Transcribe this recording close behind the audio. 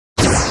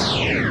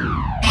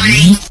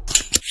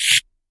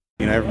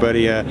You know,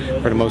 everybody,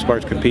 for the most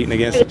part, is competing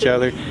against each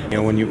other. You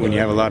know, when you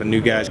have a lot of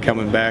new guys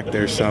coming back,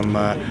 there's some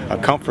a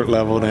comfort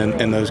level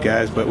in those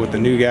guys. But with the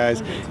new guys,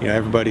 you know,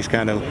 everybody's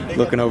kind of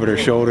looking over their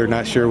shoulder,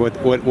 not sure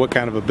what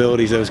kind of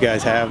abilities those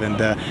guys have. And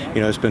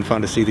you know, it's been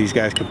fun to see these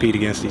guys compete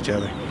against each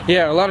other.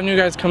 Yeah, a lot of new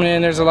guys coming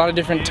in. There's a lot of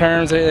different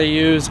terms that they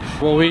use.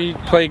 Well, we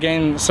play a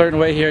game a certain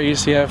way here at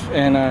UCF,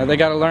 and they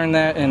got to learn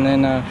that. And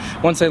then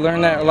once they learn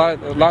that, a lot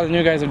of the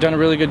new guys have done a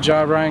really good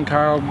job. Ryan,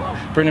 Kyle,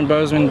 Brendan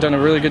Bozeman done a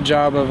really good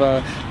job of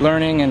learning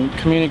and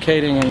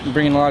communicating and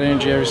bringing a lot of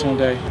energy every single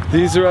day.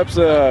 These reps,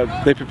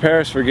 they prepare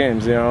us for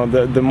games. You know,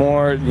 the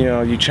more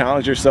you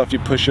challenge yourself, you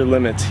push your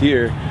limits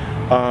here.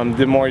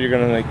 The more you're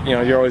gonna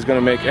you're always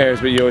gonna make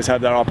errors, but you always have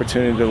that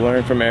opportunity to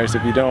learn from errors.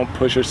 If you don't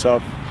push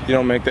yourself, you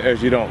don't make the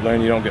errors, you don't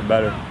learn, you don't get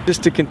better.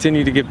 Just to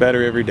continue to get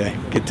better every day.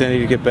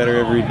 Continue to get better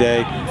every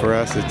day. For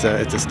us,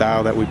 it's a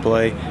style that we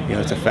play. You know,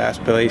 it's a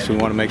fast pace. We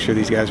want to make sure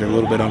these guys are a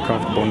little bit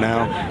uncomfortable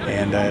now,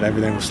 and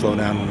everything will slow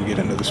down when we get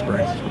into the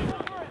spring.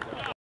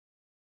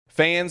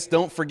 Fans,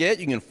 don't forget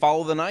you can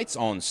follow the Knights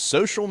on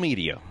social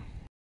media.